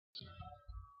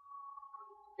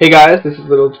Hey guys, this is a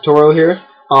little tutorial here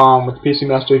with PC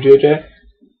Master JJ.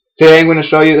 Today I'm going to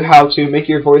show you how to make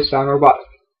your voice sound robotic.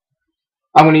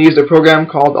 I'm going to use a program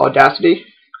called Audacity.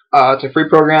 It's a free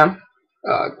program,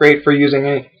 great for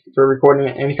for recording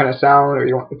any kind of sound, or if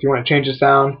you want to change the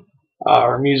sound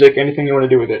or music, anything you want to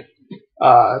do with it.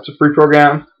 It's a free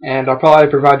program, and I'll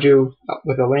probably provide you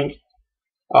with a link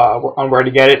on where to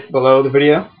get it below the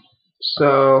video.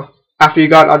 So after you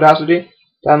got Audacity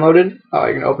downloaded,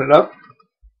 you're going to open it up.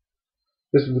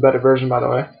 This is the better version, by the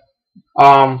way.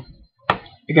 You're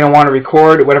going to want to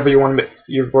record whatever you want to make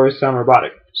your voice sound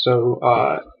robotic. So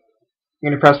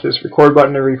you're going to press this record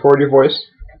button to record your voice.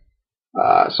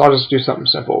 So I'll just do something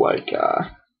simple like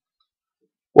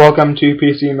welcome to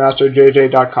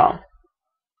PCMasterJJ.com.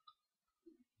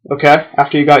 Okay,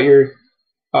 after you got your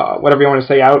whatever you want to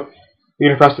say out, you're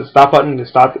going to press the stop button to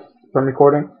stop it from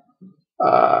recording.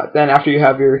 Then after you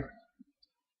have your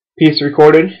piece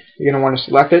recorded, you're going to want to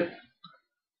select it,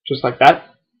 just like that.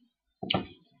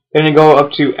 Then you go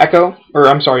up to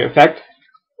effect.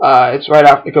 It's right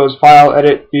after it goes file,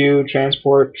 edit, view,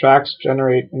 transport, tracks,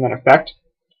 generate, and then effect.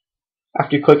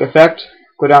 After you click effect,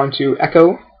 go down to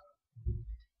echo.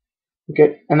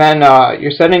 Okay, and then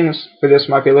your settings for this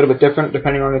might be a little bit different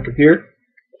depending on the computer.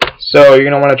 So you're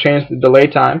going to want to change the delay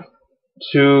time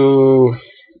to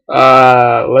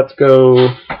let's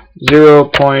go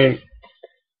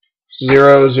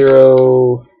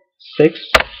 0.006,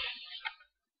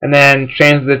 and then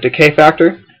change the decay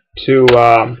factor to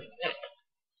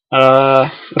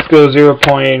let's go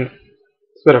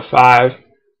 0.5,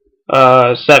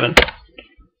 7.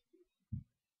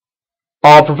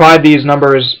 I'll provide these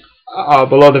numbers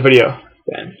below the video.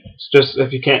 Then it's just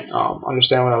if you can't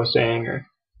understand what I was saying, or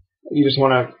you just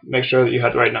want to make sure that you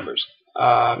had the right numbers.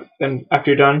 Then after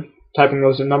you're done typing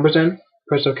those numbers in,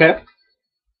 press OK.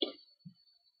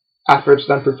 After it's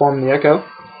done performing the echo,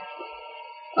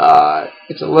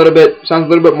 sounds a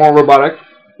little bit more robotic,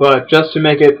 but just to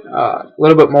make it a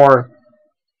little bit more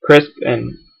crisp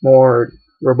and more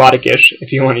robotic-ish,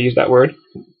 if you want to use that word,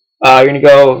 you're going to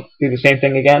go do the same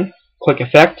thing again. Click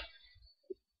effect,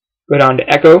 go down to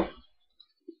echo,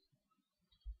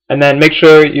 and then make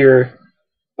sure your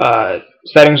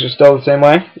settings are still the same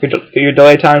way. Your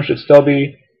delay time should still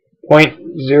be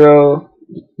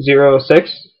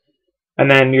 0.006,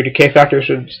 and then your decay factor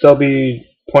should still be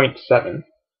 0.7.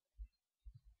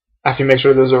 After you make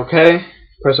sure those are okay,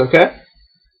 press OK.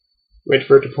 Wait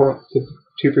for it to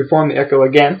perform the echo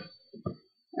again,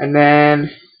 and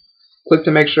then click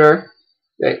to make sure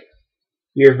that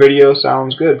your video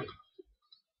sounds good. It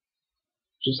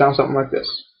should sound something like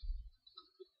this.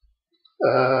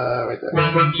 Right there.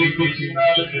 Welcome to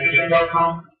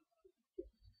PCMasterJJ.com.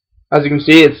 As you can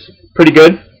see, it's pretty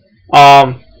good.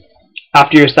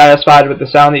 After you're satisfied with the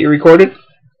sound that you recorded,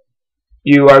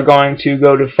 you are going to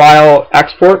go to File,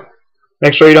 Export.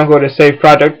 Make sure you don't go to Save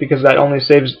Project, because that only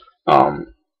saves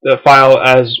the file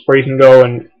as where you can go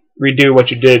and redo what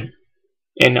you did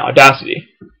in Audacity.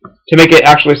 To make it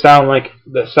actually sound like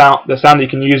the sound that you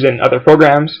can use in other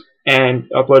programs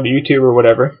and upload to YouTube or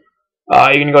whatever,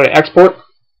 you're going to go to Export,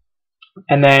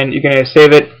 and then you're going to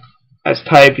save it as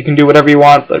type. You can do whatever you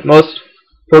want, but most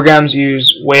programs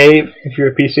use WAV if you're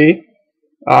a PC.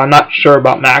 I'm not sure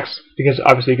about Macs, because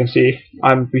obviously you can see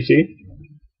I'm a PC.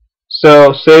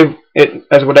 So save it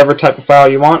as whatever type of file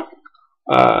you want.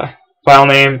 File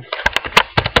name,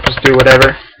 just do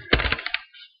whatever.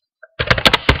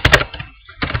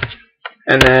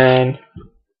 And then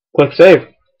click save.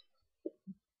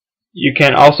 You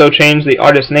can also change the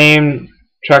artist name,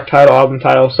 track title, album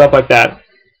title, stuff like that.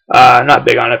 Not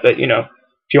big on it, but you know,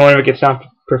 if you want to make it sound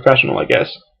professional, I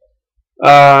guess.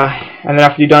 And then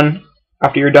after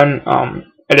you're done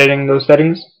editing those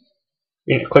settings,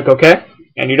 you can click OK,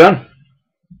 and you're done.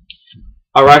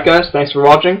 Alright guys, thanks for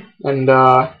watching, and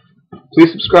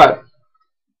please subscribe.